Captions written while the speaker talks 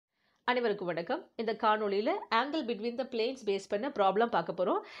அனைவருக்கும் வணக்கம். இந்த காணொளியில angle between the planes base பண்ண ப்ராப்ளம் பார்க்க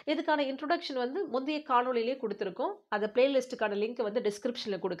போறோம். இதுக்கான இன்ட்ரோடக்ஷன் முந்தைய காணொளியிலே கொடுத்திருக்கோம். அந்த பிளேலிஸ்ட்டுக்கான லிங்க்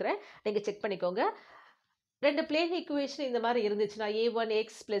டிஸ்கிரிப்ஷன்ல கொடுக்குறேன். நீங்க செக் பண்ணிக்கோங்க. ரெண்டு பிளேன் ஈக்குவேஷன் இந்த மாதிரி இருந்துச்சுன்னா a1x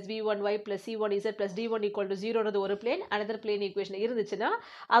plus b1y plus c1z plus d1 equal to 0 ஒரு பிளேன், அனதர் பிளேன் ஈக்குவேஷன் இருந்துச்சுன்னா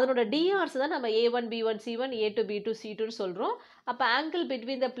அதனோட drs தான் நம்ம a1 b1 c1 a2 b2 c2 சொல்றோம். அப்ப ஆங்கிள்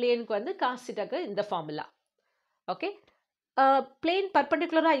பிட்வீன் த பிளேனுக்கு cos θக்கு இந்த ஃபார்முலா. ஓகே, பிளேன்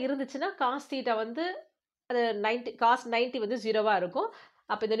பர்பண்டிகுலராக இருந்துச்சுன்னா காஸ் தீட்டா அது 90 காஸ் 90 ஜீரோவாக இருக்கும்.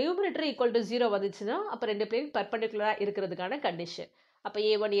 அப்போ இந்த நியூமரேட்டர் ஈக்குவல் டு 0 வந்துச்சுன்னா அப்போ ரெண்டு பிளேன் பர்பண்டிகுலராக இருக்கிறதுக்கான கண்டிஷன். அப்போ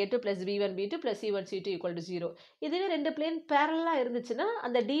a1 a2 plus b1 b2 plus c1 c2 equal to 0. இதுவே ரெண்டு பிளேன் பேரலாக இருந்துச்சுன்னா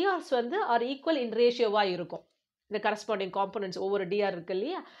அந்த டிஆர்ஸ் ஆர் ஈக்குவல் இன் ரேஷியோவாக இருக்கும். இந்த கரஸ்பாண்டிங் காம்பனன்ட்ஸ் ஒவ்வொரு டிஆர் இருக்கு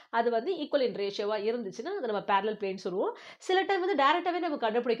இல்லையா, அது ஈக்குவல் இன் ரேஷியோவாக இருந்துச்சுன்னா அது நம்ம பேரலல் பிளேன் சொல்லுவோம். சில டைம் டேரெக்டாகவே நம்ம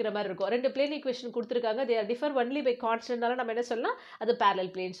கண்டுபிடிக்கிற மாதிரி இருக்கும். ரெண்டு பிளேன் ஈக்குவேஷன் கொடுத்துருக்காங்க, they are differ only by கான்ஸ்டன்ட்னால நம்ம என்ன சொல்லலாம், அது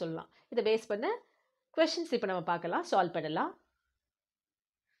பேரலல் பிளேன் சொல்லலாம். இதை பேஸ் பண்ண கொஸ்டின்ஸ் இப்போ நம்ம பார்க்கலாம், சால்வ் பண்ணலாம்.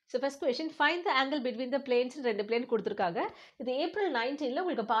 So first question, find the angle between the planes. ரெண்டு பிளேன் கொடுத்துருக்காங்க. இது ஏப்ரல் 19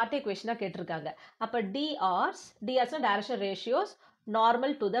 உங்களுக்கு பார்ட் ஏ கொஸ்டினாக கேட்டிருக்காங்க. அப்போ டிஆர்ஸ்னா direction ratios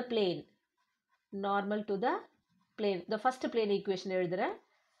normal to the plane, normal to the plane. The first plane equation எழுதுறேன்.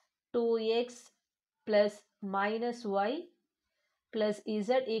 2x plus minus y plus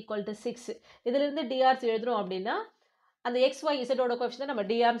z equal to 6. இதிலிருந்து drs எழுதுறோம் அப்படின்னா அந்த x, y, z ஓட கோஎஃபிஷியன்ட் நம்ம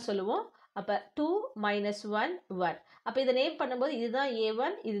dr சொல்லுவோம். அப்ப 2 minus 1 1. அப்ப இதை நேம் பண்ணும்போது இதுதான்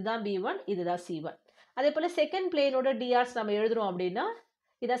a1, இதுதான் b1, இதுதான் c1. அதே போல செகண்ட் பிளேனோட drs நம்ம எழுதுறோம் அப்படின்னா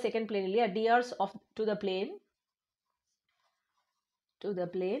இதான் செகண்ட் பிளேன் இல்லையா, drs of to the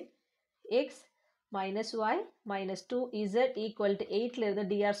plane x minus y minus 2z equal to 8ல இருந்து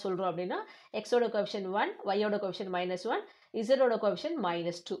dr சொல்றோம் அப்படின்னா x ஓட கோஎஃபிஷியன்ட் 1, y ஓட கோஎஃபிஷியன்ட் -1, z ஓட கோஎஃபிஷியன்ட்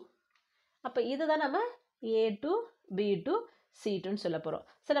 -2. அப்ப இதுதான் நம்ம a2 b2 c2 ன்னு சொல்ல போறோம்.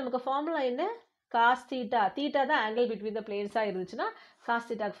 சோ நமக்கு ஃபார்முலா என்ன, cos θ. θ தான் ஆங்கிள் பிட்வீன் த பிளேன்ஸா இருந்துச்சுன்னா cos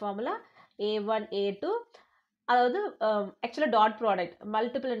θ ஃபார்முலா a1 a2, அதாவது ஆக்சுவலா dot product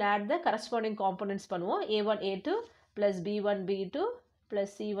multiple and add the corresponding components பண்ணுவோம். a1 a2 plus b1 b2 plus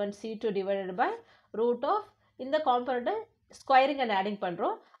c1 c2 divided by root of இந்த காம்பனண்ட்டை ஸ்கொயரிங் அண்ட் ஆடிங்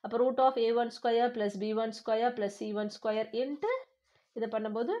பண்ணுறோம். அப்போ root of a1 square plus b1 square plus c1 square into இதை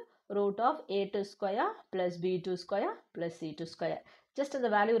பண்ணும்போது root of a2 square plus b2 square plus c2 square. Just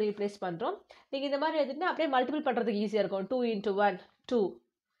அந்த value replace பண்ணுறோம். நீங்கள் இந்த மாதிரி எழுதிட்டுனா அப்படியே மல்டிபிள் பண்ணுறதுக்கு ஈஸியாக இருக்கும். 2 into 1 2.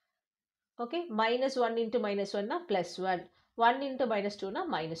 Okay, -1 into -1னா +1, 1 into -2னா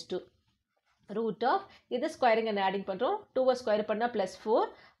 -2. Root of இது ஸ்கொயரிங் அண்ட் ஆடிங் பண்ணுறோம். 2 ஸ்கொயர் பண்ணால் +4,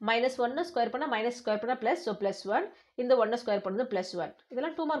 -1 ஸ்கொயர் பண்ணால் மைனஸ் ஸ்கொயர் பண்ணால் ப்ளஸ், ஸோ +1, இந்த 1 ஸ்கொயர் பண்ணது +1.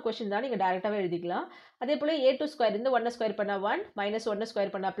 இதெல்லாம் 2 மார்க் கொஸ்டின் தான், நீங்கள் டேரெக்டாகவே எழுதிக்கலாம். அதே போல் a2 ஸ்கொயர், இந்த 1 ஸ்கொயர் பண்ணால் 1, -1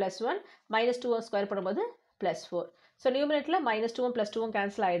 ஸ்கொயர் பண்ணால் +1, -2 ஸ்கொயர் பண்ணும்போது +4. ஸோ நியூமரேட்டரில் -2 +2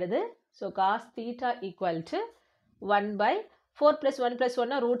 கேன்சல் ஆகிடுது. ஸோ cos θ ஈக்குவல் டு 1/4 + 1 +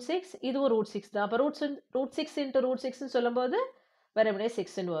 1 √6, இதுவும் √6 தான். அப்போ √6 into √6 சொல்லும்போது வெறுமனே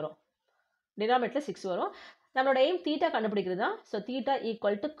 6ன்னு வரும். டினாமினேட்டரில் 6 வரும். நம்மளோட எய்ம் தீட்டா கண்டுபிடிக்கிறது தான். So theta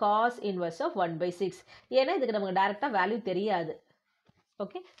equal to cos inverse of 1/6. ஏன்னா இதுக்கு நமக்கு டேரெக்டாக வேல்யூ தெரியாது.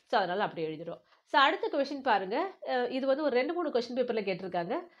 ஓகே, ஸோ அதனால் அப்படி எழுதிடும். ஸோ அடுத்த கொஸ்டின் பாருங்க. இது ஒரு 2-3 கொஸ்டின் பேப்பரில்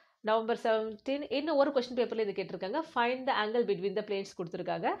கேட்டிருக்காங்க. நவம்பர் 17 இன்னும் ஒரு கொஸ்டின் பேப்பரில் இது கேட்டிருக்காங்க. Find the angle between the planes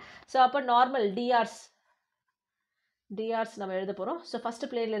கொடுத்துருக்காங்க. ஸோ அப்போ நார்மல் டிஆர்ஸ் நம்ம எழுத போகிறோம். ஸோ ஃபர்ஸ்ட்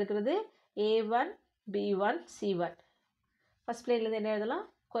பிளேனில் இருக்கிறது a1 b1 c1. ஃபர்ஸ்ட் பிளேன்லேருந்து என்ன எழுதலாம்,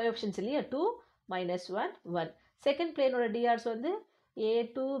 கோஎஃபிஷியன்ட்ஸ் இல்லையா, 2 -1 1. Second பிளேனோட DRS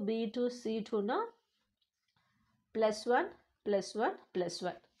a2 b2 c2னா +1 +1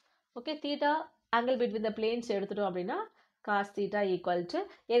 +1. Okay, theta angle between the planes எடுத்துட்டோம் அப்படின்னா cos θ ஈக்குவல் டு,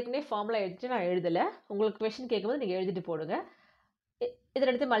 ஏற்கனவே ஃபார்முலா எடுத்துட்டு நான் எழுதலை, உங்களுக்கு கொஸ்டின் கேட்கும்போது நீங்கள் எழுதிட்டு போடுங்க.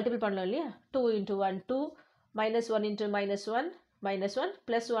 இதில் எடுத்து மல்டிபிள் பண்ணலாம் இல்லையா, 2 into 1 2, -1 into -1 -1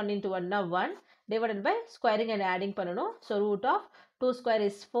 +1 into 1னா 1 divided by squaring and adding பண்ணணும். So root of 2 square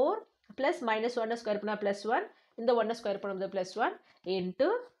is 4 plus -1 square பண்ணால் +1, இந்த 1 ஸ்கொயர் பண்ணும்போது +1 இன்ட்டு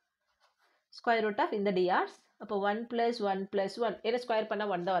ஸ்கொயர் ரூட் ஆஃப் இந்த டிஆர்ஸ். அப்போ 1 + 1 + 1, ஏன்னா ஸ்கொயர்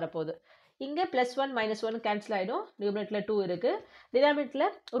பண்ணால் 1 தான் வரப்போகுது. இங்கே +1 -1 கேன்சல் ஆகிடும். நியூமரேட்டரில் 2 இருக்குது. டினாமினேட்டரில்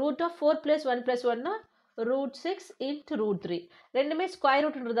ரூட் ஆஃப் 4 + 1 + 1னா √6 இன்ட்டு √3. ரெண்டுமே ஸ்கொயர்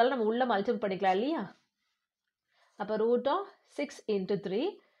ரூட்ன்றதால நம்ம உள்ள மல்டிபிள் பண்ணிக்கலாம் இல்லையா. அப்போ ரூட் ஆஃப் 6 into 3,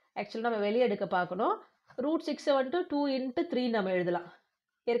 ஆக்சுவலாக நம்ம வெளியே எடுக்க பார்க்கணும். √6 2 into 3 நம்ம எழுதலாம்.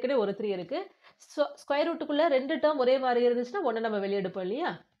 ஏற்கனவே ஒரு 3 இருக்குது. ஸோ ஸ்கொயர் ரூட்டுக்குள்ளே 2 டேர்ம் ஒரே மாதிரி இருந்துச்சுன்னா 1 நம்ம வெளியே எடுப்போம் இல்லையா.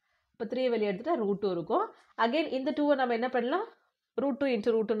 இப்போ 3 வெளியே எடுத்துட்டா √2 இருக்கும். அகெயின் இந்த 2 நம்ம என்ன பண்ணலாம், √2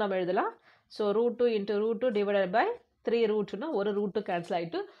 into √2 நம்ம எழுதலாம். ஸோ √2 into √2 டிவைடட் பை 3 √2னா ஒரு √2 கேன்சல்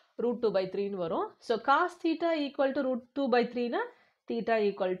ஆகிட்டு √2/3ன்னு வரும். So cos θ equal to √2/3னா θ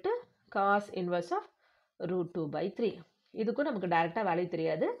equal to cos inverse of root 2 by 3. இதுக்கும் நமக்கு டைரக்டாக வேல்யூ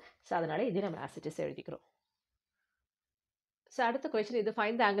தெரியாது. ஸோ அதனால் இதை நம்ம as it is எழுதிக்கிறோம். ஸோ அடுத்த கொஸ்டின் இது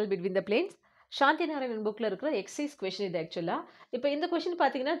find the angle between the planes. சாந்தி நாராயணன் புக்கில் இருக்கிற எக்ஸைஸ் கொஸ்டின் இது ஆக்சுவலாக. இப்போ இந்த கொஸ்டின்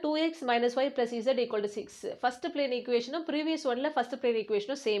பார்த்தீங்கன்னா 2x minus y plus z equal to 6. First plane ஈக்குவேஷனும் previous ஒன்ல ஃபர்ஸ்ட் பிளேன்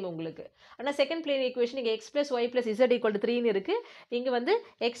ஈக்குவேஷனும் சேம் உங்களுக்கு. ஆனால் செகண்ட் பிளேன் ஈக்குவேஷன் இங்கே x plus y plus z equal to 3ன்னு இருக்குது. இங்கே வந்து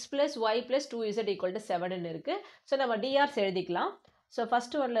x plus y plus 2z equal to 7ன்னு இருக்குது. So நம்ம drs எழுதிக்கலாம். ஸோ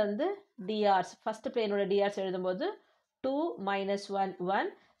ஃபர்ஸ்ட் ஒன்ல வந்து drs ஃபர்ஸ்ட் பிளேனோட drs எழுதும்போது 2 minus 1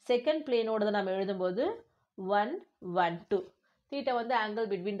 1. செகண்ட் பிளேனோட நம்ம எழுதும்போது 1 1 2. தீட்டா வந்து ஆங்கிள்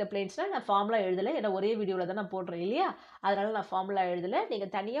பிட்வீன் த பிளேன்ஸ்னால் நான் ஃபார்முலா எழுதலை, ஏன்னா ஒரே வீடியோவில் தான் நான் போடுறேன் இல்லையா, அதனால் நான் ஃபார்முலா எழுதலை.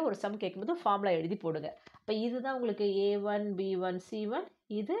 நீங்கள் தனியாக ஒரு சம் கேட்கும்போது ஃபார்முலா எழுதி போடுங்க. அப்போ இதுதான் உங்களுக்கு a1 b1 c1,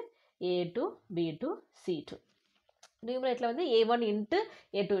 இது a2 b2 c2. நியூமரேட்டில் வந்து a1 இன்ட்டு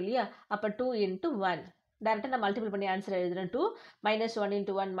a2 இல்லையா, அப்போ 2 இன்ட்டு 1 டேரெக்டாக நான் மல்டிபிள் பண்ணி ஆன்சர் எழுதுறேன். 2 minus 1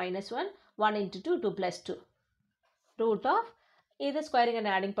 into 1 minus 1 1 into 2 2 plus 2 root of இது ஸ்கொயரிங் and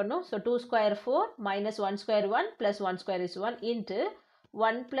adding பண்ணும். So 2 square 4 minus 1 square 1 plus 1 square is 1 into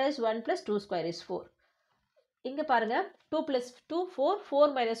 1 plus 1 plus 2 square is 4. இங்கே பாருங்க 2 plus 2 4 4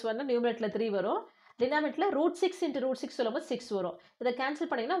 minus 1 நியூமரேட்டில் 3 வரும். டினாமினேட்டில் root 6 into root 6 சொல்லும்போது 6 வரும். இதை கேன்சல்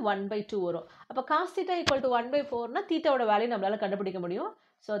பண்ணிங்கன்னா 1/2 வரும். அப்போ cos theta equal to 1/4னா தீட்டாவோட value நம்மளால் கண்டுபிடிக்க முடியும்.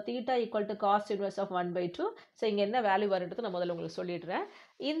 So theta equal to cos inverse of 1/2. So இங்கே என்ன வேல்யூ வருன்றது நான் முதல்ல உங்களுக்கு சொல்லிடுறேன்.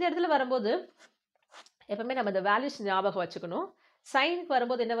 இந்த இடத்துல வரும்போது எப்பவுமே நம்ம இந்த வேல்யூஸ் ஞாபகம் வச்சுக்கணும். சைனுக்கு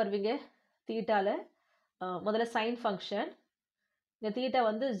வரும்போது என்ன வருவீங்க, தீட்டாவில் முதல்ல சைன் ஃபங்க்ஷன். இந்த தீட்டா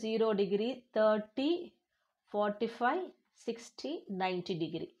வந்து 0 டிகிரி 30 45 60 90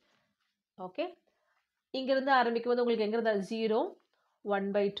 டிகிரி. ஓகே, இங்கிருந்து ஆரம்பிக்கும் போது உங்களுக்கு எங்கே இருந்தால் 0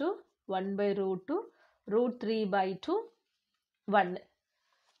 1/2 1/√2 √3/2 1.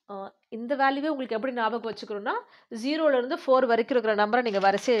 இந்த வேல்யூவே உங்களுக்கு எப்படி ஞாபகம் வச்சுக்கணும்னா 0லேருந்து 4 வரைக்கும் இருக்கிற நம்பரை நீங்கள்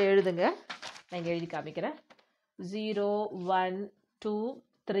வரிசையை எழுதுங்க. நான் இங்கே எழுதி காமிக்கிறேன். 0 1 2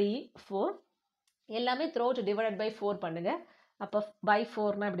 3 4 எல்லாமே த்ரோட் டிவைடட் பை 4 பண்ணுங்க. அப்போ பை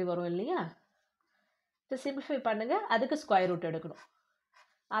 4னா இப்படி வரும் இல்லையா, இதை சிம்பிளிஃபை பண்ணுங்க. அதுக்கு ஸ்கொயர் ரூட் எடுக்கணும்.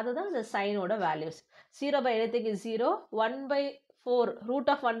 அதுதான் இந்த சைனோட values. 0 by anything is 0. 1/4 root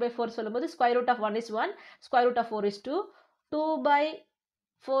of 1/4 சொல்லும்போது square root of 1 is 1, square root of 4 is 2.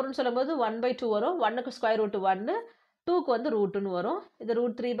 2/4ன்னு சொல்லும்போது 1/2 வரும். 1க்கு ஸ்கொயர் ரூட் 1, 2க்கு வந்து ரூட்டுன்னு வரும். இது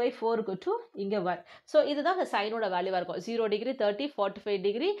 √3/4க்கு 2, இங்கே 1. ஸோ இதுதான் இந்த சைனோட வேல்யூவாக இருக்கும். 0 டிகிரி 30 45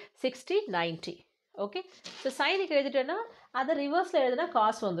 டிகிரி 60 90. ஓகே, ஸோ சைனுக்கு எழுதிட்டேன்னா அதை ரிவர்ஸில் எழுதுனா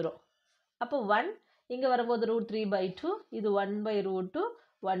காஸ் வந்துடும். அப்போ 1 இங்கே வரும்போது √3/2, இது 1/√2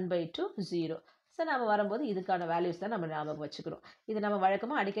 1/2 0. ஸோ நம்ம வரும்போது இதுக்கான வேல்யூஸ் தான் நம்ம ஞாபகம் வச்சுக்கிறோம். இது நம்ம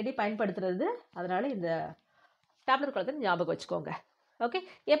வழக்கமாக அடிக்கடி பயன்படுத்துறது, அதனால் இந்த டேப்லெட் குளத்தை ஞாபகம் வச்சுக்கோங்க. ஓகே,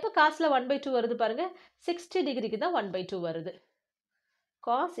 எப்போ காசில் 1/2 வருது பாருங்க, 60 டிகிரிக்கு தான் 1/2 வருது.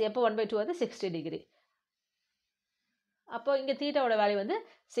 காஸ் எப்போ 1/2 வருது, 60 டிகிரி. அப்போ இங்கே தீட்டாவோட வேல்யூ வந்து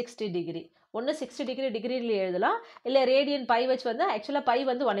 60 டிகிரி. ஒன்று 60 டிகிரி டிகிரியில் எழுதலாம், இல்லை ரேடியன் பை வச்சு வந்து ஆக்சுவலாக பை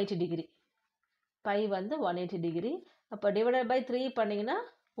வந்து 180 டிகிரி. பை வந்து 180 டிகிரி. அப்போ டிவைடட் பை 3 பண்ணிங்கன்னா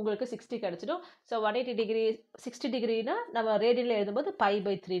உங்களுக்கு 60 கிடச்சிடும். ஸோ 180 டிகிரி 60 டிகிரினா நம்ம ரேடியனில் எழுதும்போது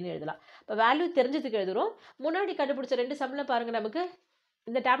π/3ன்னு எழுதலாம். இப்போ வேல்யூ தெரிஞ்சதுக்கு எழுதுகிறோம். முன்னாடி கண்டுபிடிச்ச 2 சம்மில் பாருங்கள், நமக்கு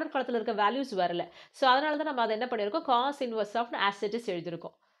இந்த டேப்லெட் காலத்தில் இருக்க வேல்யூஸ் வரல. ஸோ அதனால தான் நம்ம அதை என்ன பண்ணியிருக்கோம், cos inverse of as it is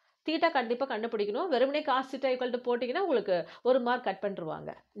எழுதியிருக்கோம். தீட்டா கண்டிப்பாக கண்டுபிடிக்கணும். வெறுமனே காஸ் தீட்டா ஈக்குவல் டு போட்டிங்கன்னா உங்களுக்கு 1 மார்க் கட்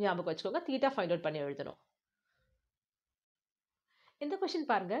பண்ணிருவாங்க. ஞாபகம் வச்சுக்கோங்க, தீட்டா ஃபைண்ட் அவுட் பண்ணி எழுதணும். இந்த கொஸ்டின்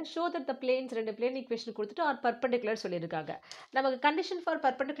பாருங்க, show that the planes 2 plane equation கொடுத்துட்டு ஆர் பர்பெண்டிகுலர் சொல்லியிருக்காங்க. நமக்கு கண்டிஷன் ஃபார்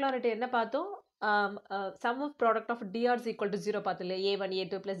பர்பெண்டிகுலாரிட்டி என்ன பார்த்தோம், some of product of dr equal to 0 பார்த்துல a1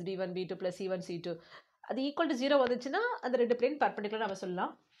 a2 + b1 b2 + c1 c2 அது ஈக்குவல் டு 0 வந்துச்சுன்னா அந்த 2 பிளேன் பர்பெண்டிகுலர் நம்ம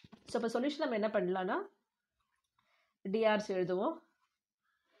சொல்லலாம். ஸோ இப்போ சொல்யூஷன் நம்ம என்ன பண்ணலாம்னா drs எழுதுவோம்.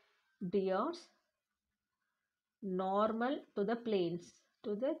 drs normal to the planes,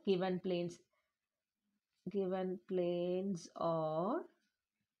 to the given planes are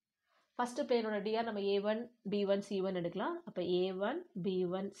first பிளேனோட dr நம்ம a1 b1 c1 எடுக்கலாம். அப்போ a1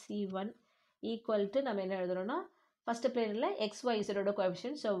 b1 c1 equal to நம்ம என்ன எழுதுறோம்னா ஃபர்ஸ்ட் பிளேனில் xy zோட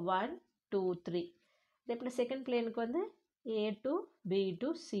கோஎஃபிஷியன்ட். ஸோ 1 2 3. இதே போல் செகண்ட் பிளேனுக்கு வந்து a2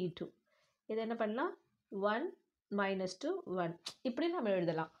 b2 c2. இது என்ன பண்ணலாம் 1 -2 1 இப்படி நம்ம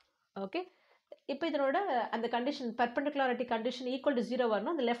எழுதலாம். ஓகே, இப்போ இதனோட அந்த கண்டிஷன் பர்பெண்டிகுலாரிட்டி கண்டிஷன் ஈக்குவல் டு 0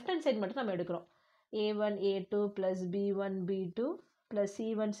 வரணும். அந்த லெஃப்ட் ஹேண்ட் சைடு மட்டும் நம்ம எடுக்கிறோம். a1 a2 + b1 b2 +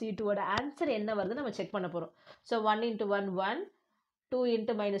 c1 c2 answer என்ன வருது நம்ம செக் பண்ண போகிறோம். ஸோ 1 × 1 1, 2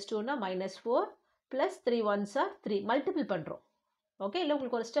 × -2னா -4 + 3 1s are 3 மல்டிபிள் பண்ணுறோம். ஓகே, இல்லை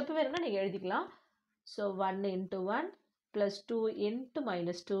உங்களுக்கு ஒரு ஸ்டெப் வேணும்னா நீங்கள் எழுதிக்கலாம். ஸோ 1 × 1 + 2 ×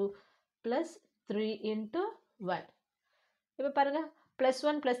 -2 + 3 × 1. இப்போ பாருங்கள்,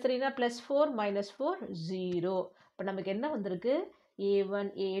 +1 +3 +4 -4 0. இப்போ நமக்கு என்ன வந்திருக்கு? A1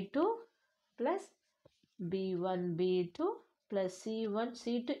 A2 plus B1 B2 plus C1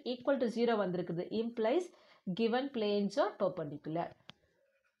 C2 equal to 0 வந்திருக்குது. Implies given planes are perpendicular.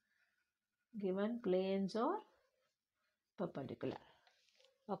 Given planes are perpendicular.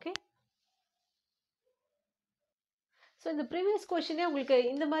 Okay. So இந்த ப்ரீவியஸ் கொஷினே உங்களுக்கு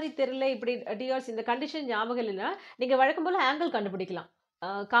இந்த மாதிரி தெரியல, இப்படி டிஆர்ஸ் இந்த கண்டிஷன் ஞாபகம் இல்லைன்னா நீங்கள் வழக்கம் போல் ஆங்கிள் கண்டுபிடிக்கலாம்.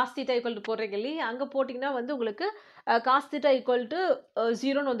 காஸ் தீட்டா ஈக்குவல் டு போடுறீங்க இல்லையா, அங்கே போட்டிங்கன்னா வந்து உங்களுக்கு காஸ் தீட்டா ஈக்குவல் டு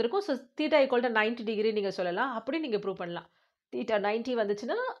 0ன்னு வந்திருக்கும். So theta equal to 90 degree நீங்கள் சொல்லலாம். அப்படி நீங்கள் ப்ரூவ் பண்ணலாம். தீட்டா 90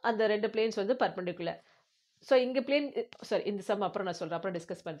 வந்துச்சுன்னா அந்த ரெண்டு பிளேன்ஸ் வந்து பர்பெண்டிகுலர். ஸோ இங்கே பிளேன் சாரி இந்த சம் அப்புறம் நான் சொல்கிறேன், அப்புறம்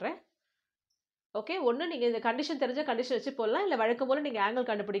டிஸ்கஸ் பண்ணுறேன். ஓகே, ஒன்று நீங்கள் இந்த கண்டிஷன் தெரிஞ்ச கண்டிஷன் வச்சு போடலாம், இல்லை வழக்கம் போல் நீங்கள் ஆங்கிள்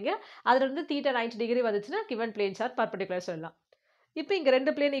கண்டுபிடிங்க. அதுலேருந்து தீட்டா 90 டிகிரி வந்துச்சுன்னா கிவன் பிளேன்ஸ் ஆர் பர்பெண்டிகுலர் சொல்லலாம். இப்போ இங்கே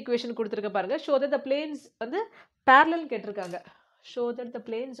ரெண்டு பிளேன் ஈக்குவேஷன் கொடுத்துருக்க பாருங்க. ஷோ தட் த பிளேன்ஸ் வந்து பேரலல் கேட்டிருக்காங்க. Show that the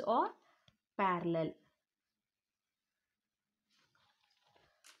planes R parallel.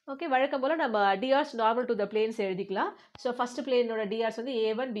 Okay, வழக்கம் போல் நம்ம DRS normal to the planes எழுதிக்கலாம். ஸோ ஃபர்ஸ்ட் பிளேனோட டிஆர்ஸ் வந்து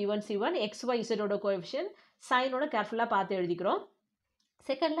A1 B1 C1 XY Z coefficient சைனோட கேர்ஃபுல்லாக பார்த்து எழுதிக்கிறோம்.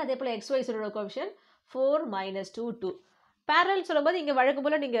 செகண்டில் அதே போல் XY Z கோஎஃபிஷியன்ட் 4 -2 2. பேரலல் சொல்லும்போது இங்கே வழக்கம்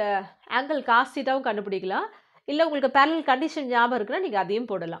போல் நீங்கள் ஆங்கிள் காஸ் தீட்டாவும் கண்டுபிடிக்கலாம், இல்லை உங்களுக்கு பேரலல் கண்டிஷன் ஞாபகம் இருக்குன்னா நீங்கள் அதையும்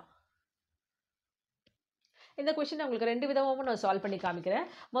போடலாம். இந்த கொஸ்டின் உங்களுக்கு ரெண்டு விதமாகவும் நான் சால்வ் பண்ணி காமிக்கிறேன்.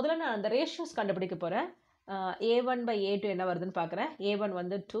 முதல்ல நான் அந்த ரேஷியோஸ் கண்டுபிடிக்க போகிறேன். A1/A2 என்ன வருதுன்னு பார்க்குறேன். A1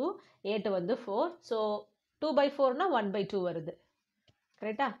 வந்து 2, A2 வந்து 4. ஸோ 2/4னா 1/2 வருது.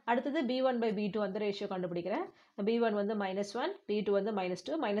 கரெக்டா? அடுத்தது B1/B2 வந்து ரேஷியோ கண்டுபிடிக்கிறேன். B1 வந்து -1, B2 வந்து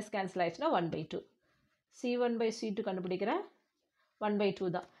 -2, மைனஸ் கேன்சல் ஆயிடுச்சுன்னா 1/2. C1/C2 கண்டுபிடிக்கிறேன். 1/2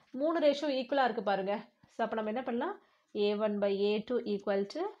 தான். மூணு ரேஷியோ ஈக்குவலாக இருக்குது பாருங்கள். ஸோ அப்போ நம்ம என்ன பண்ணலாம்? A1/A2 equal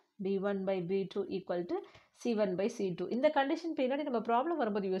to B1/B2 equal to C1/C2. இந்த கண்டிஷன் பின்னாடி நம்ம ப்ராப்ளம்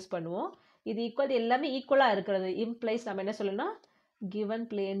வரும்போது யூஸ் பண்ணுவோம். இது ஈக்குவல் எல்லாமே ஈக்குவலாக இருக்கிறது இம்ப்ளைஸ் நம்ம என்ன சொல்லணும்னா given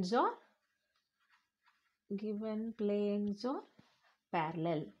planes are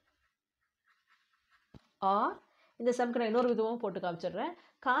parallel. R இந்த சம்க்கு நான் இன்னொரு விதமும் போட்டு காமிச்சிடுறேன்.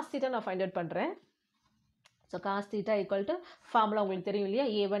 காஸ் தீட்டா நான் ஃபைண்ட் அவுட் பண்ணுறேன். So cos theta equal to formula உங்களுக்கு தெரியும் இல்லையா,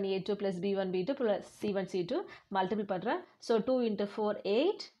 A1 A2 + B1 B2 + C1 C2 multiple பண்ணுறேன். So 2 × 4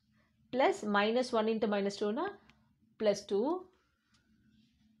 8 plus -1 × -2னா +2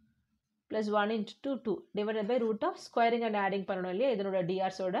 plus 1 × 2 2 divided by root of squaring and adding பண்ணணும் இல்லையா, இதனோட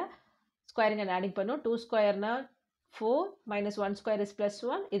டிஆர்ஸோட ஸ்கொயரிங் அண்ட் ஆடிங் பண்ணணும். 2 ஸ்கொயர்னா 4 -1 ஸ்கொயர் இஸ்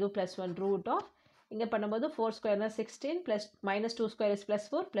 +1, இது +1 ரூட் ஆஃப் இங்கே பண்ணும்போது 4 ஸ்கொயர்னா 16 ப்ளஸ் -2 ஸ்கொயர் இஸ்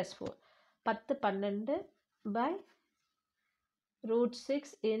 +4 +4 10 12 பை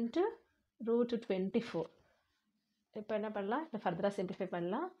 √6 × √24. இப்போ என்ன பண்ணலாம்? இப்போ ஃபர்தராக சிம்பிளிஃபை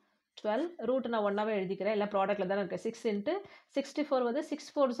பண்ணலாம். 12 ரூட் நான் ஒன்றாவே எழுதிக்கிறேன், எல்லாம் ப்ராடக்ட்டில் தானே இருக்குது. 6 × 64 வந்து 6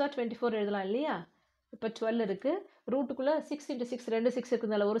 4s 24 எழுதலாம் இல்லையா. இப்போ 12 இருக்குது. ரூட்டுக்குள்ளே 6 × 6 2 6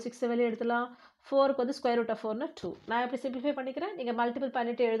 இருக்குதுனால ஒரு 6 வெளியே எடுத்துலாம். 4க்கு வந்து √4னா 2. நான் எப்படி சிம்பிளிஃபை பண்ணிக்கிறேன், நீங்கள் மல்டிபிள்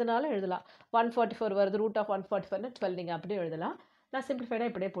பண்ணிவிட்டு எழுதினாலும் எழுதலாம். 144 வருது, √144னா 12 நீங்கள் அப்படியே எழுதலாம். நான் சிம்பிளிஃபைடாக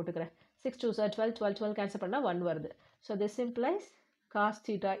இப்படியே போட்டுக்கிறேன். 6 2s 12 12 12 கேன்சல் பண்ணால் 1 வருது. So this implies cos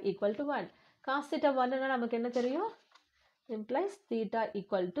θ equal to 1. cos θ 1னா நமக்கு என்ன தெரியும்? implies theta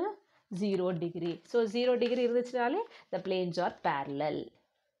equal to 0 degree. So 0 degree இருந்துச்சுனாலே the planes are parallel.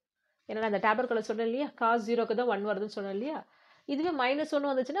 ஏன்னா அந்த டேப்லெட் கலர் சொன்னேன் இல்லையா, cos 0க்கு தான் 1 வருதுன்னு சொன்னேன் இல்லையா. இதுவே -1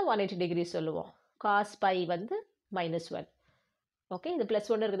 வந்துச்சுன்னா 180 டிகிரி சொல்லுவோம். cos π வந்து -1. ஓகே, இது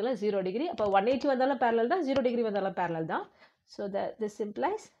 +1 இருக்குதுல 0 டிகிரி. அப்போ 180 வந்தாலும் parallel தான், 0 டிகிரி வந்தாலும் parallel தான். So this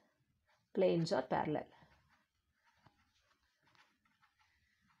implies planes are parallel.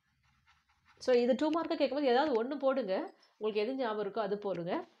 So இது 2 மார்க்கு கேட்கும்போது ஏதாவது ஒன்று போடுங்க, உங்களுக்கு எது ஞாபகம் இருக்கோ அது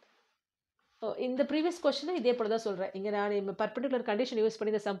போடுங்க. இந்த ப்ரீவியஸ் கொஸ்டினை இதே போல தான் சொல்கிறேன். இங்கே நான் பர்டிகுலர் கண்டிஷன் யூஸ்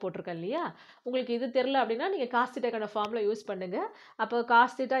பண்ணி இந்த சம் போட்டிருக்கேன் இல்லையா. உங்களுக்கு இது தெரில அப்படின்னா நீங்கள் காஸ் தீட்டாக்கான ஃபார்முலா யூஸ் பண்ணுங்கள். அப்போ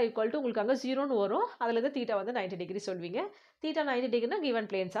காஸ் தீட்டா ஈக்குவல் டு உங்களுக்கு அங்கே 0ன்னு வரும். அதுலேருந்து தீட்டா வந்து 90 டிகிரி சொல்வீங்க. Theta 90 டிகிரினா given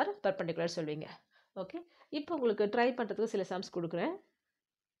planes R perpendicular சொல்வீங்க. ஓகே, இப்போ உங்களுக்கு ட்ரை பண்ணுறதுக்கு சில சம்ஸ் கொடுக்குறேன்.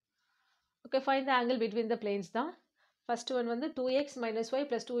 Okay, find the angle between the planes தான். ஃபர்ஸ்ட் ஒன் வந்து 2x - y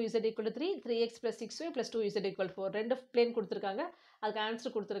 + 2z = 3, 3x + 6y + 2z = 4. ரெண்டு பிளேன் கொடுத்துருக்காங்க, அதுக்கு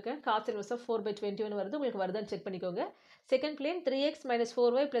ஆன்சர் கொடுத்துருக்கேன். காஸ் இன்வர்ஸ் ஆஃப் 4/21 வருது, உங்களுக்கு வருதான்னு செக் பண்ணிக்கோங்க. Second plane 3x -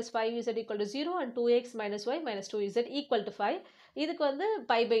 4y + 5z = 0 and 2x - y - 2z = 5. இதுக்கு வந்து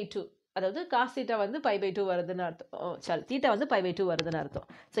π/2, அதாவது காஸ் தீட்டா வந்து π/2 வருதுன்னு அர்த்தம். சாரி, தீட்டா வந்து π/2 வருதுன்னு அர்த்தம்.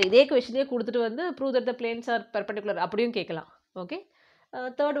 ஸோ இதே கொஸ்டினே கொடுத்துட்டு வந்து prove that the planes R perpendicular அப்படியும் கேட்கலாம். ஓகே,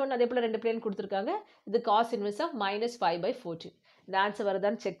 தேர்ட் ஒன் அதே போல் ரெண்டு பிளேன் கொடுத்துருக்காங்க. இது காஸ் இன்வர்ஸ் ஆஃப் -5/14. இந்த ஆன்சர்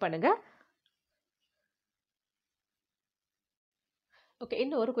வருதான்னு செக் பண்ணுங்கள். Okay,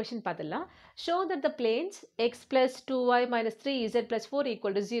 இன்னும் ஒரு question பார்த்துடலாம். Show that the planes x plus 2y minus 3z plus 4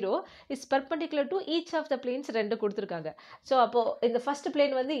 equal to 0 is perpendicular to each of the planes ரெண்டு கொடுத்துருக்காங்க. ஸோ அப்போ இந்த ஃபர்ஸ்ட்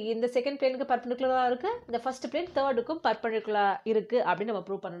பிளேன் வந்து இந்த செகண்ட் பிளேனுக்கு பர்பண்டிகுலராக இருக்குது, இந்த ஃபர்ஸ்ட் பிளேன் தேர்டுக்கும் பர்பண்டிகுலராக இருக்குது அப்படின்னு நம்ம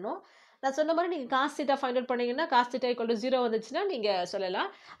ப்ரூவ் பண்ணணும். நான் சொன்ன மாதிரி நீங்கள் காஸ் தீட்டா ஃபைண்ட் அவுட் பண்ணீங்கன்னா காஸ் தீட்டா ஈக்குவல் டு 0 வந்துச்சுன்னா நீங்கள் சொல்லலாம்.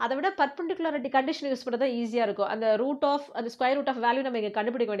 அதை விட பர்பண்டிகுலாரிட்டி கண்டிஷன் யூஸ் பண்ணுறது தான் ஈஸியாக இருக்கும். அந்த ரூட் ஆஃப் அந்த ஸ்கொயர் ரூட் ஆஃப் வேல்யூ நம்ம இங்கே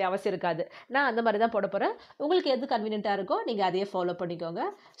கண்டுபிடிக்க வேண்டிய அவசியம் இருக்காது. நான் அந்த மாதிரி தான் போட போகிறேன். உங்களுக்கு எது கன்வீனியண்ட்டாக இருக்கோ நீங்கள் அதையே ஃபாலோ பண்ணிக்கோங்க.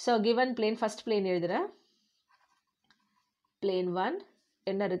 So given plane first plane எழுதுகிறேன். பிளேன் 1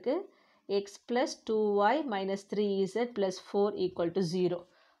 என்ன இருக்குது? X plus 2y minus 3z plus 4 equal to 0.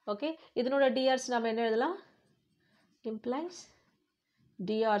 Okay, இதனோட டிஆர்ஸ் நம்ம என்ன எழுதலாம்? இம்ப்ளைஸ்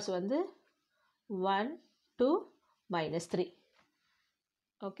டிஆர்ஸ் வந்து 1 2 minus 3.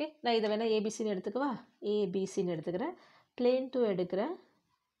 ஓகே, நான் இதை வேணால் ஏபிசின்னு எடுத்துக்கவா? ஏபிசின்னு எடுத்துக்கிறேன். பிளேன் 2 எடுக்கிறேன்.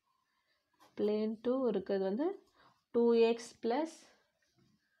 பிளேன் 2 இருக்கிறது வந்து 2x plus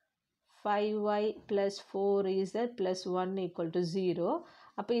 5y plus 4z plus 1 equal to 0.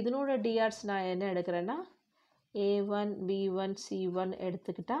 அப்போ இதனோட டிஆர்ஸ் நான் என்ன எடுக்கிறேன்னா a1 b1 c1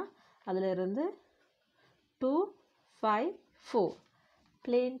 எடுத்துக்கிட்டா அதில் இருந்து 2 5 4.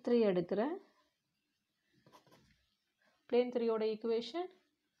 பிளேன் 3 எடுக்கிறேன். பிளேன் 3 ஓட equation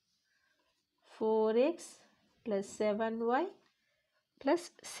 4x plus 7y plus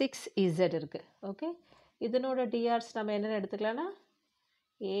 6z இருக்குது. ஓகே, இதனோட டிஆர்ஸ் நம்ம என்னென்னு எடுத்துக்கலாம்னா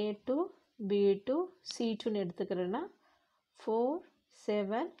a2 b2 c2ன்னு எடுத்துக்கிறேன்னா 4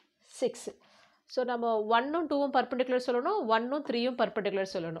 7 6. ஸோ நம்ம 1ம் 2ம் பர்பண்டிகுலர் சொல்லணும், 1ம் 3யும்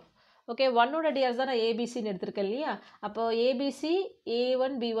பர்பண்டிகுலர் சொல்லணும். ஓகே, 1ஓட டிஆர்ஸ் தான் நான் ஏபிசின்னு எடுத்திருக்கேன் இல்லையா? அப்போ ஏபிசி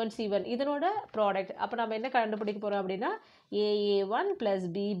a1 b1 c1 இதனோட ப்ராடக்ட். அப்போ நம்ம என்ன கண்டுபிடிக்க போகிறோம் அப்படின்னா aa1 plus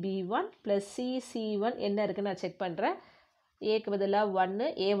bb1 plus cc1 என்ன இருக்குன்னு நான் செக் பண்ணுறேன். ஏக்கு பதிலாக 1,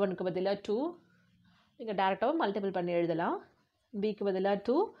 a1க்கு பதிலாக 2, நீங்கள் டேரெக்டாகவும் மல்டிபிள் பண்ணி எழுதலாம். பிக்கு பதிலாக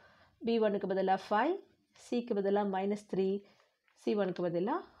 2, b1க்கு பதிலாக 5, சிக்கு பதிலாக -3, c1க்கு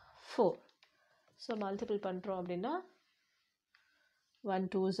பதிலாக 4. ஸோ மல்டிபிள் பண்ணுறோம் அப்படின்னா 1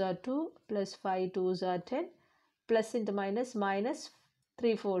 2s are 2 plus 5 2s are 10 plus into minus minus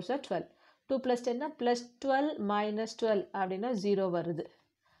 3 4s are 12. 2 plus 10 plus 12 minus 12 அப்படின்னா 0 வருது.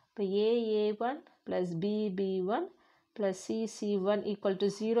 இப்போ a1 plus b1 plus c1 equal to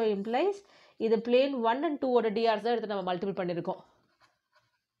 0 implies இது plane 1 and 2 ஓட டிஆர்ஸ் தான் எடுத்து நம்ம மல்டிபிள் பண்ணியிருக்கோம்.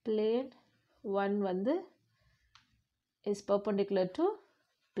 plane 1 வந்து is perpendicular to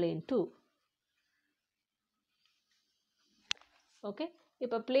plane 2. Okay,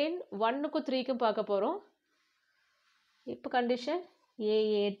 இப்போ பிளேன் 1க்கும் 3க்கும் பார்க்க போகிறோம். இப்போ condition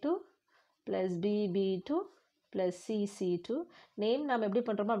aa2 plus bb2 plus cc2. Name நாம் எப்படி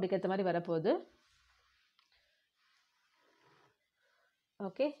பண்ணுறோமோ அப்படிக்கு ஏற்ற மாதிரி வரப்போகுது.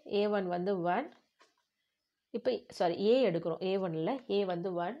 ஓகே, a1 வந்து 1. இப்போ சாரி a எடுக்கிறோம், a1 இல்லை, a வந்து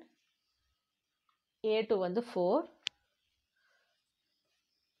 1, a2 வந்து 4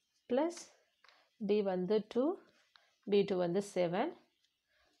 ப்ளஸ் b வந்து 2, b2 வந்து 7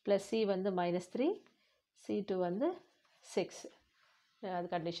 ப்ளஸ் c வந்து -3, c2 வந்து 6. அது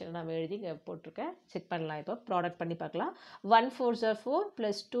கண்டிஷனை நான் எழுதி இங்கே போட்டிருக்கேன். செக் பண்ணலாம். இப்போ ப்ராடக்ட் பண்ணி பார்க்கலாம். 1 4s are 4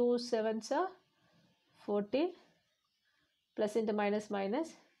 plus 2 7s are 14 plus into minus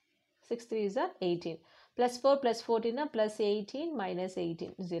minus 6 3s are 18 plus 4 plus 14 plus 18 minus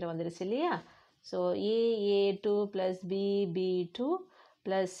 18 0 வந்துடுச்சு இல்லையா? So a2 plus b2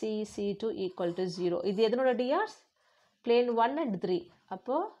 plus c2 equal to 0. இது எதனோட டிஆர்ஸ்? plane 1 and 3.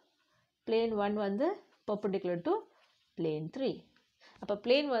 அப்போது plane 1 வந்து perpendicular to plane 3. அப்போ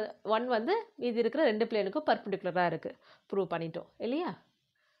plane 1 வந்து இது இருக்கிற ரெண்டு பிளேனுக்கும் பர்பண்டிகுலராக இருக்குது. ப்ரூவ் பண்ணிட்டோம் இல்லையா?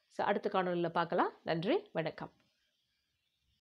 ஸோ அடுத்த காணொலியில் பார்க்கலாம். நன்றி, வணக்கம்.